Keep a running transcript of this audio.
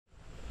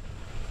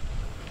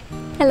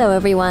Hello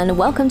everyone,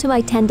 welcome to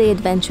my 10-day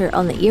adventure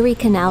on the Erie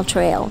Canal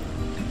Trail.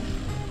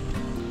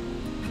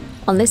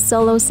 On this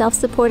solo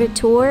self-supported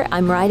tour,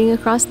 I'm riding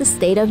across the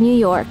state of New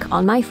York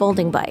on my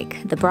folding bike,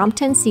 the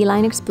Brompton Sea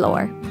Line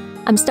Explorer.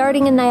 I'm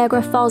starting in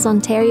Niagara Falls,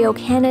 Ontario,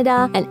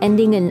 Canada, and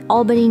ending in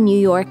Albany, New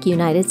York,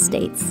 United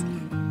States.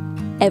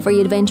 Every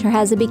adventure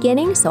has a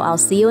beginning, so I'll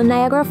see you in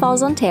Niagara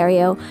Falls,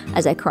 Ontario,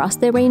 as I cross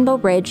the Rainbow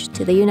Bridge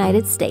to the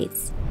United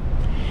States.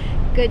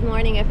 Good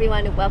morning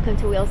everyone, welcome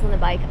to Wheels on the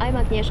Bike. I'm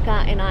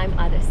Agnieszka and I'm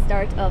at the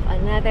start of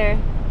another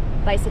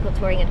bicycle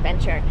touring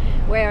adventure.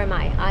 Where am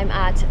I? I'm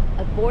at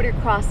a border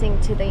crossing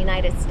to the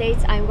United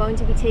States. I'm going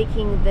to be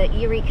taking the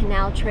Erie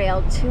Canal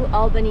Trail to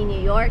Albany,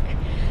 New York.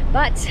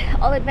 But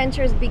all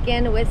adventures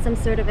begin with some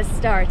sort of a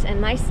start,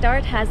 and my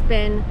start has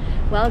been,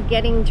 well,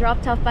 getting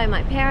dropped off by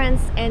my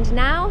parents and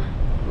now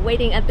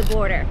waiting at the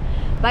border.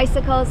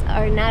 Bicycles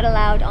are not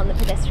allowed on the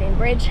pedestrian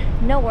bridge.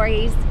 No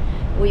worries,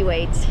 we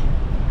wait.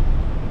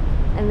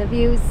 And the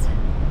views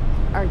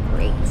are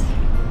great.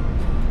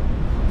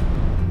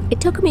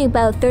 It took me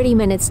about 30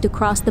 minutes to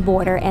cross the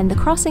border, and the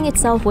crossing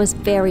itself was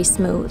very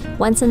smooth.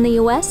 Once in the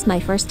US,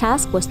 my first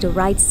task was to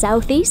ride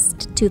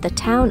southeast to the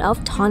town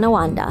of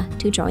Tonawanda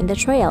to join the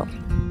trail.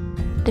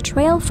 The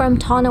trail from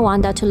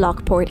Tonawanda to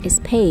Lockport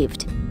is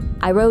paved.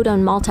 I rode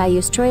on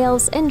multi-use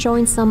trails and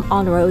joined some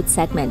on-road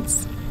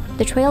segments.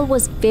 The trail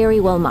was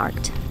very well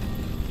marked.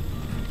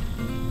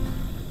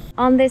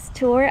 On this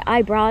tour,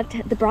 I brought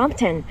the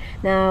Brompton.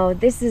 Now,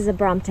 this is a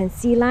Brompton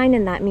Sea Line,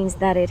 and that means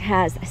that it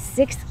has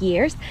 6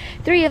 gears.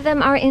 3 of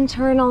them are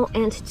internal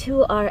and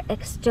 2 are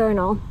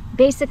external.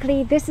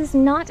 Basically, this is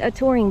not a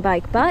touring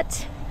bike,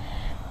 but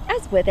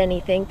as with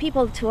anything,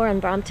 people tour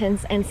on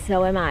Bromptons, and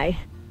so am I.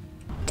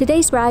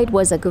 Today's ride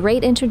was a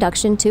great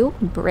introduction to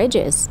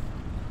bridges.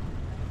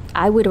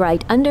 I would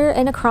ride under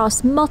and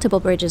across multiple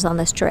bridges on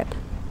this trip.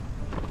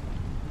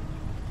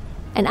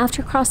 And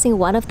after crossing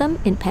one of them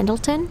in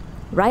Pendleton,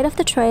 right off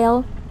the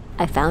trail,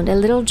 I found a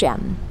little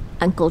gem,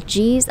 Uncle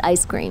G's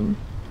ice cream.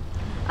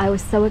 I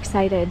was so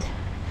excited,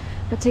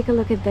 but take a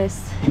look at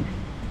this.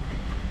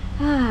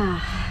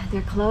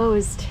 They're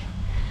closed.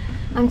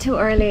 I'm too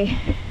early.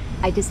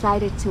 I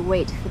decided to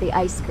wait for the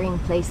ice cream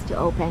place to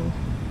open.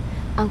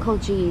 Uncle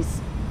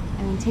G's.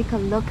 I mean, take a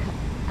look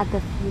at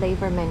the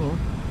flavor menu.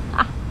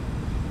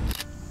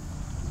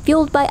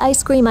 Fueled by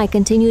ice cream, I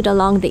continued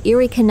along the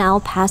Erie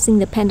Canal, passing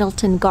the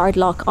Pendleton guard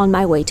lock on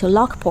my way to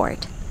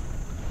Lockport.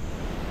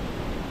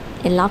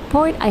 In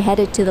Lockport, I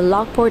headed to the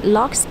Lockport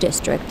Locks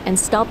District and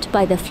stopped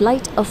by the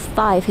Flight of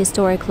 5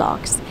 historic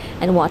locks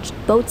and watched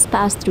boats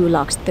pass through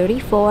locks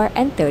 34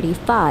 and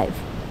 35.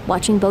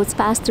 Watching boats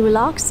pass through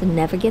locks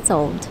never gets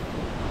old.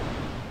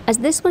 As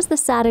this was the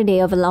Saturday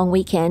of a long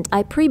weekend,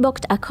 I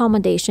pre-booked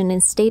accommodation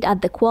and stayed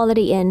at the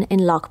Quality Inn in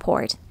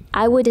Lockport.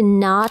 I would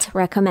not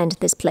recommend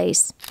this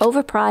place.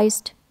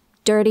 Overpriced,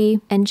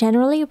 dirty, and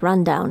generally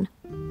rundown.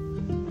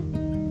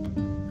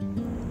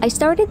 I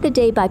started the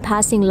day by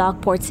passing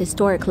Lockport's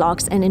historic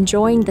locks and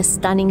enjoying the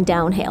stunning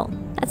downhill.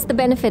 That's the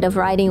benefit of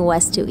riding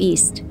west to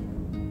east.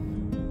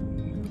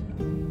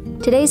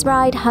 Today's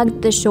ride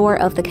hugged the shore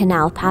of the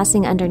canal,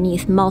 passing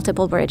underneath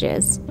multiple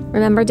bridges.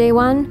 Remember day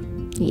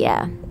 1?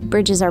 Yeah,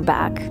 bridges are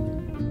back.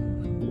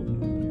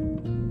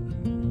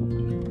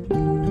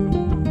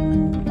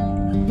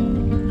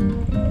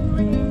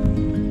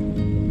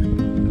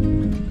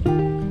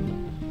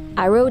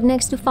 I rode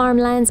next to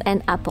farmlands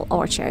and apple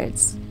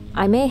orchards.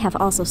 I may have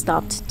also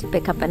stopped to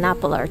pick up an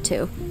apple or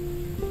 2.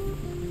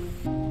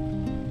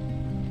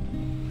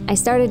 I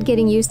started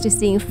getting used to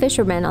seeing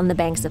fishermen on the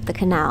banks of the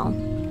canal.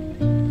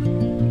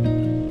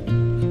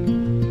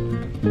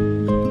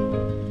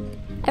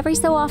 Every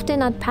so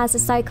often I'd pass a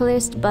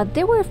cyclist, but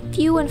there were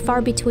few and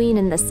far between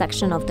in this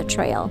section of the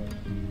trail.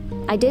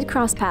 I did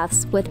cross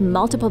paths with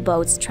multiple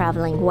boats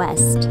traveling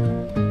west.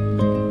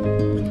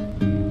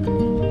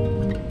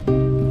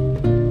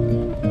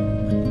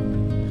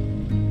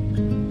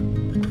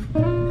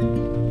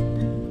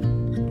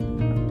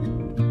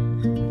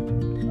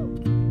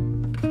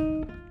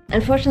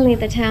 Unfortunately,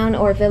 the town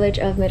or village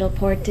of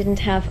Middleport didn't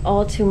have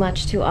all too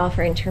much to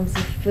offer in terms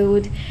of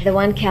food. The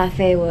one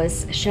cafe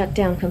was shut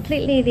down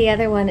completely, the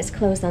other one is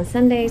closed on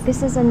Sundays.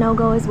 This is a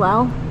no-go as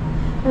well,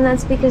 and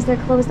that's because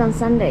they're closed on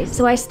Sundays.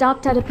 So I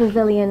stopped at a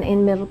pavilion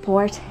in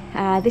Middleport.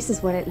 This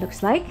is what it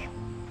looks like.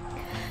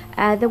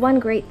 The one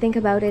great thing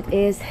about it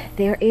is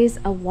there is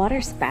a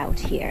water spout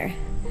here.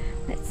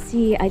 Let's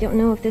see, I don't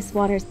know if this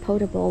water is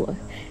potable,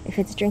 if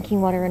it's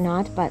drinking water or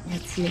not, but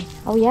let's see.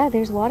 Oh yeah,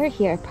 there's water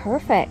here,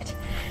 perfect.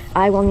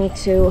 I will need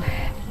to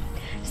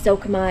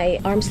soak my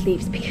arm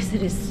sleeves because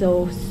it is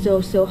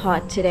so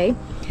hot today.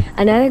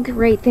 Another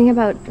great thing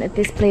about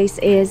this place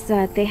is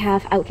that they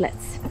have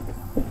outlets.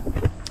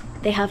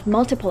 They have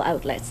multiple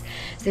outlets,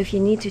 so if you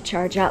need to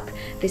charge up,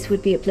 this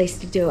would be a place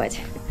to do it.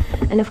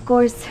 And of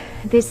course,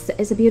 this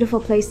is a beautiful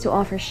place to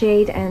offer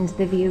shade, and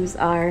the views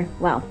are,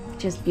 well,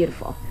 just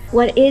beautiful.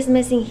 What is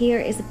missing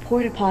here is a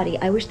porta potty.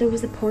 I wish there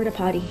was a porta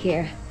potty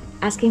here.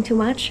 Asking too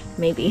much?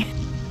 Maybe.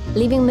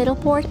 Leaving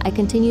Middleport, I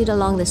continued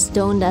along the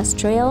Stone Dust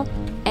Trail,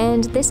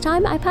 and this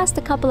time I passed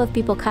a couple of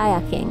people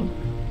kayaking.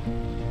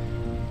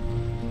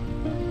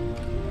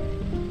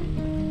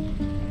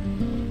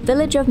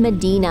 village of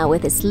Medina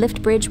with its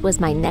lift bridge was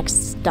my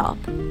next stop.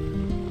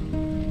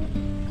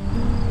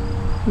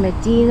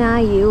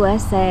 Medina,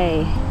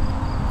 USA.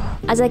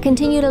 As I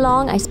continued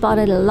along, I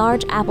spotted a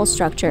large apple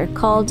structure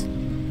called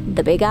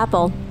the Big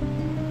Apple.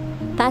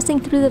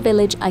 Passing through the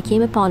village, I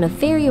came upon a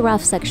very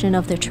rough section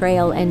of the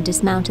trail and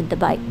dismounted the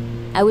bike.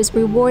 I was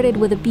rewarded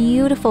with a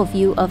beautiful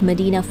view of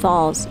Niagara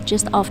Falls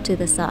just off to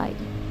the side.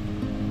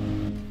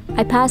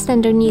 I passed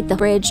underneath the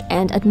bridge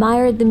and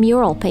admired the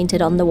mural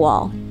painted on the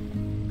wall.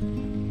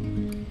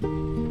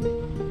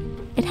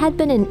 It had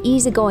been an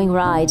easygoing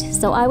ride,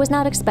 so I was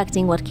not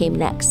expecting what came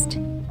next.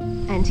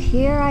 And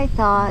here I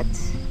thought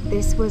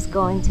this was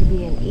going to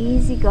be an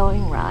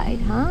easygoing ride,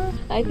 huh?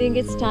 I think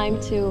it's time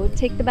to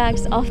take the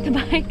bags off the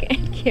bike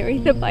and carry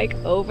the bike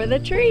over the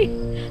tree.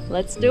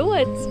 Let's do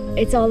it.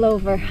 It's all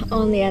over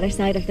on the other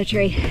side of the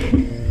tree.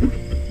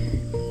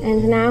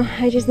 And now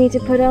I just need to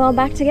put it all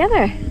back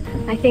together.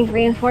 I think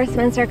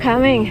reinforcements are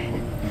coming.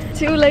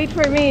 Too late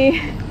for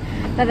me,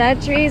 but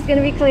that tree is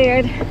gonna be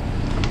cleared.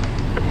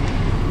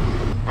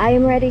 I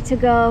am ready to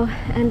go,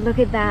 and look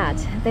at that.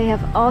 They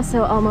have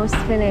also almost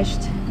finished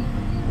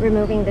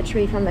removing the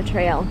tree from the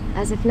trail,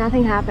 as if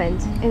nothing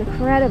happened.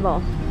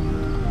 Incredible.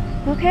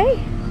 Okay,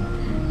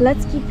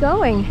 let's keep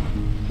going.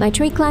 My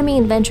tree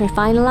climbing adventure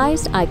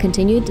finalized, I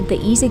continued the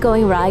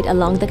easygoing ride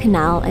along the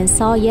canal and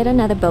saw yet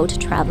another boat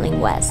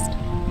traveling west.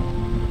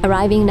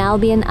 Arriving in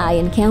Albion, I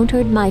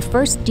encountered my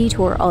first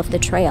detour of the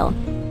trail.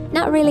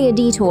 Not really a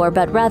detour,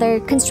 but rather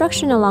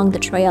construction along the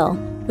trail,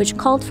 which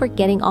called for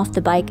getting off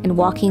the bike and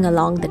walking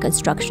along the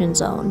construction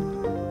zone.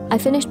 I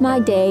finished my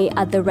day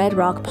at the Red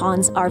Rock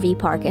Ponds RV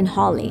Park in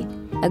Hawley,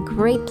 a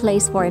great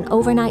place for an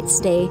overnight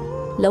stay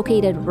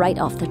located right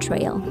off the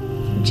trail.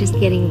 Just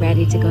getting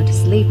ready to go to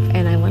sleep,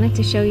 and I wanted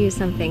to show you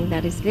something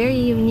that is very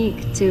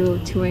unique to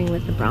touring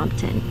with the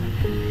Brompton.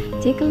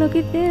 Take a look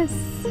at this.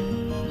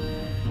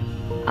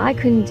 I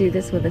couldn't do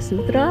this with a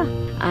Sutra.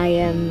 I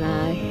am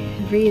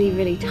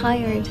really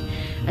tired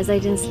as I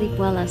didn't sleep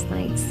well last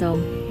night, so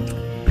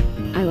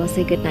I will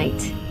say good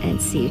night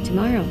and see you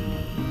tomorrow.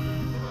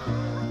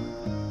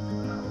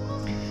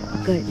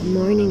 Good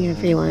morning,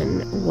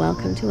 everyone.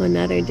 Welcome to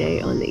another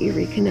day on the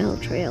Erie Canal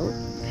Trail.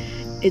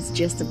 It's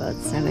just about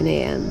 7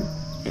 a.m.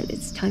 and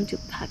it's time to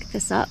pack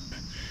this up,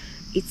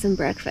 eat some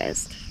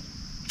breakfast,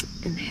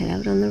 and head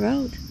out on the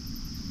road.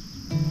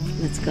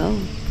 Let's go.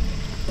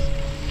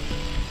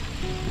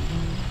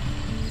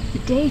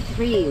 Day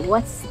 3,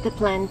 what's the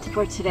plan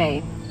for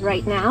today?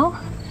 Right now,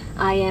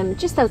 I am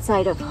just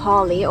outside of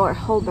Hawley or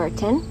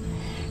Holberton,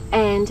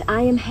 and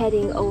I am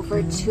heading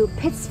over to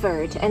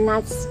Pittsford, and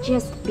that's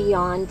just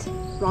beyond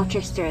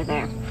Rochester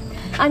there.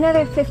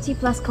 Another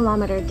 50+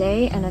 kilometer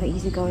day, another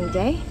easygoing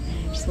day.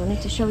 Just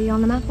wanted to show you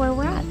on the map where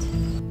we're at.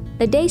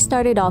 The day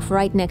started off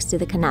right next to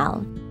the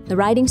canal. The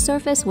riding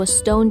surface was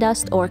stone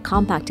dust or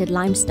compacted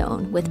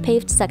limestone, with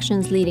paved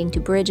sections leading to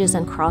bridges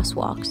and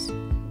crosswalks.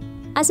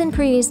 As in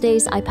previous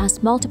days, I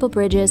passed multiple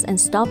bridges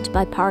and stopped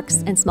by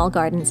parks and small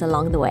gardens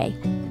along the way.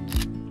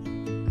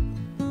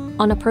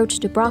 On approach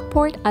to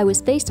Brockport, I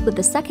was faced with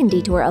the second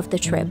detour of the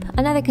trip,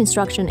 another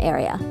construction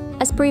area.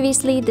 As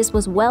previously, this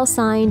was well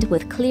signed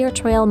with clear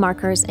trail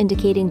markers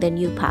indicating the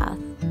new path.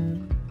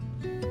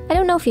 I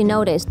don't know if you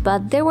noticed,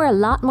 but there were a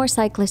lot more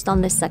cyclists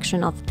on this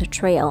section of the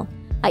trail.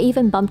 I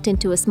even bumped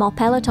into a small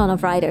peloton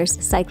of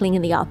riders cycling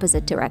in the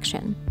opposite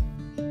direction.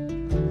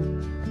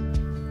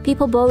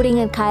 People boating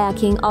and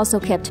kayaking also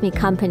kept me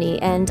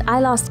company, and I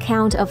lost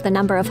count of the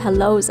number of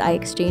hellos I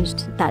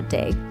exchanged that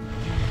day.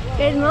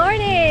 Good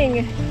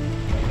morning!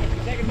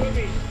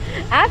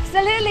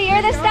 Absolutely,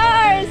 you're the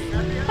stars!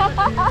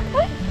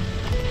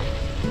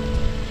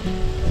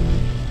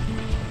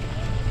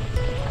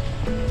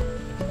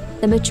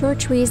 The mature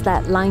trees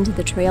that lined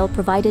the trail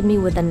provided me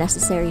with the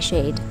necessary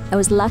shade. I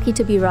was lucky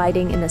to be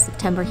riding in the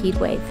September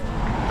heatwave.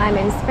 I'm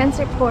in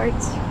Spencerport.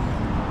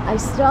 I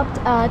stopped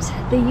at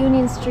the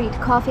Union Street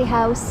Coffee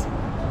House.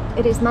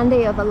 It is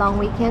Monday of a long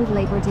weekend,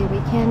 Labor Day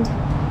weekend.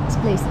 This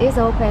place is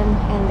open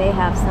and they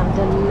have some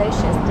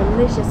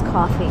delicious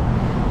coffee.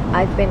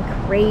 I've been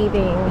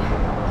craving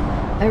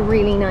a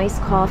really nice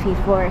coffee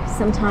for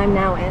some time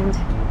now, and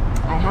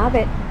I have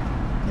it.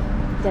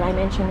 Did I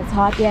mention it's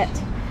hot yet?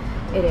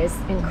 It is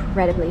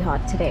incredibly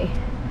hot today.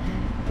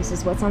 This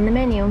is what's on the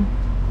menu.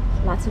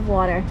 Lots of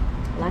water,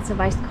 lots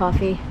of iced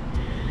coffee,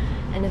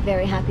 and a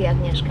very happy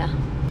Agnieszka.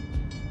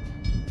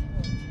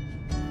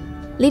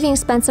 Leaving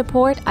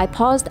Spencerport, I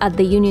paused at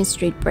the Union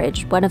Street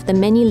Bridge, one of the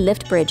many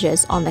lift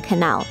bridges on the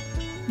canal.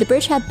 The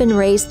bridge had been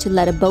raised to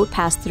let a boat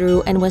pass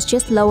through and was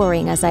just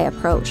lowering as I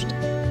approached.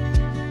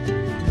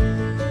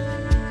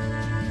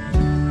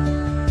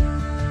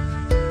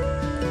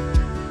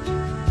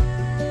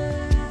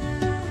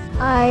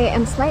 I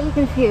am slightly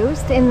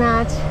confused in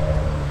that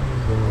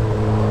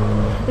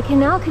the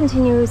canal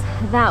continues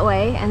that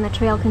way and the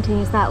trail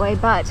continues that way,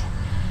 but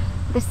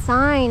the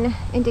sign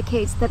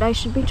indicates that I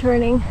should be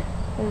turning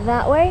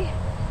that way.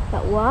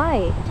 But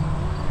why?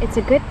 It's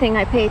a good thing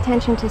I pay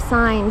attention to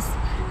signs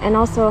and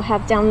also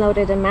have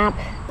downloaded a map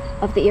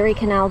of the Erie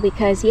Canal,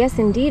 because yes,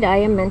 indeed, I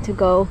am meant to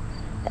go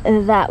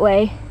that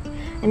way,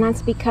 and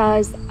that's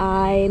because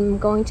I'm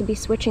going to be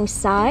switching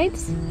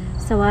sides.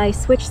 So I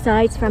switched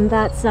sides from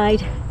that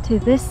side to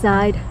this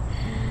side,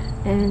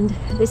 and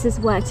this is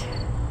what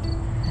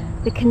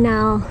the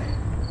canal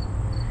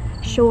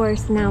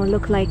shores now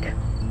look like.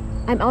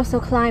 I'm also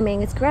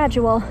climbing. It's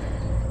gradual,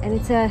 and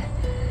it's a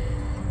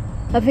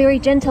very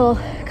gentle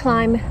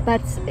climb,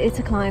 but it's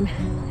a climb,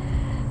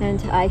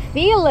 and I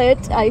feel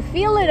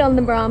it on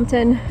the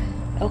Brompton.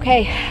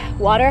 Okay,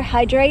 water,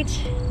 hydrate,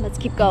 let's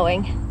keep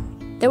going.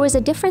 There was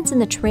a difference in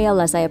the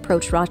trail as I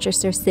approached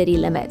Rochester city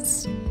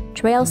limits.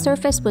 Trail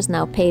surface was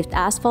now paved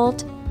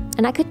asphalt,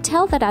 and I could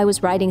tell that I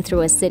was riding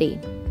through a city.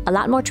 A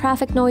lot more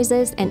traffic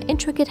noises and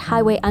intricate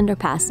highway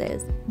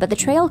underpasses, but the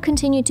trail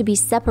continued to be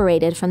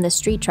separated from the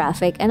street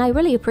traffic, and I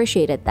really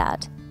appreciated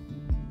that.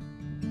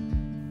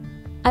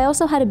 I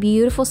also had a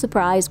beautiful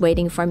surprise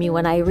waiting for me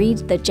when I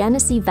reached the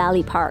Genesee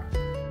Valley Park.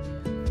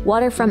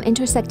 Water from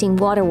intersecting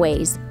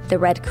waterways, the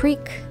Red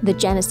Creek, the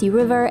Genesee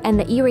River, and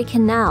the Erie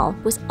Canal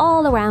was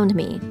all around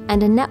me,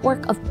 and a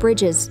network of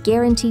bridges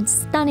guaranteed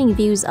stunning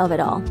views of it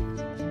all.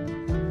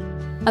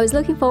 I was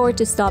looking forward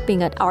to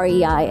stopping at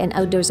REI, an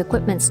outdoors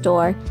equipment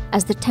store,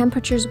 as the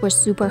temperatures were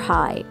super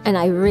high and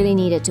I really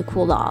needed to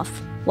cool off.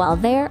 While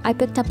there, I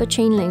picked up a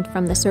chain link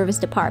from the service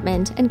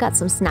department and got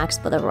some snacks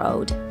for the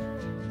road.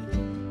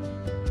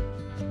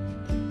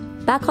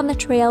 Back on the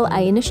trail,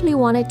 I initially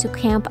wanted to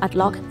camp at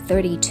Lock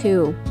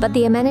 32, but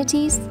the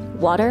amenities,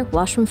 water,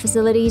 washroom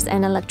facilities,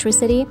 and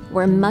electricity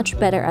were much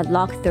better at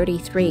Lock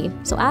 33.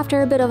 So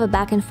after a bit of a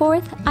back and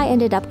forth, I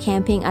ended up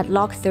camping at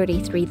Lock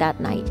 33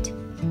 that night.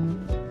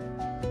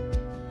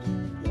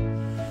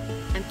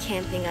 I'm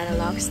camping at a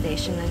lock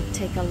station and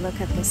take a look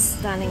at the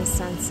stunning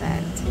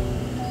sunset.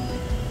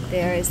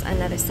 There is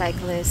another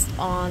cyclist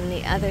on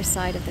the other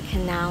side of the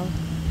canal.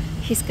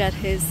 He's got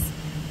his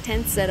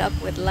tent set up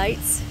with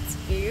lights. It's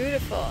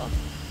beautiful.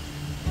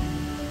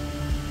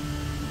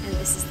 And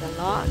this is the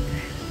lock.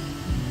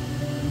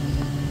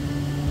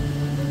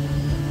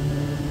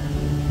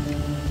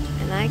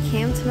 And I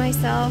camped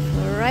myself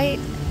right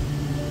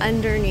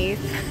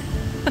underneath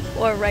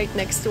or right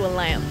next to a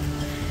lamp.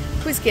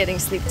 Who's getting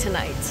sleep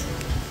tonight?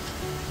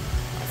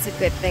 It's a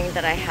good thing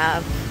that I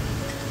have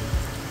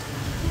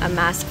a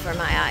mask for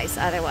my eyes,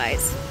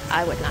 otherwise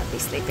I would not be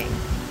sleeping.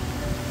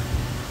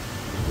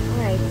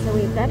 Alright, so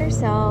we've got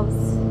ourselves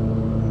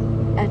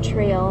a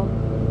trail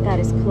that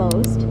is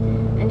closed,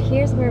 and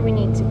here's where we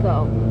need to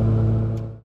go.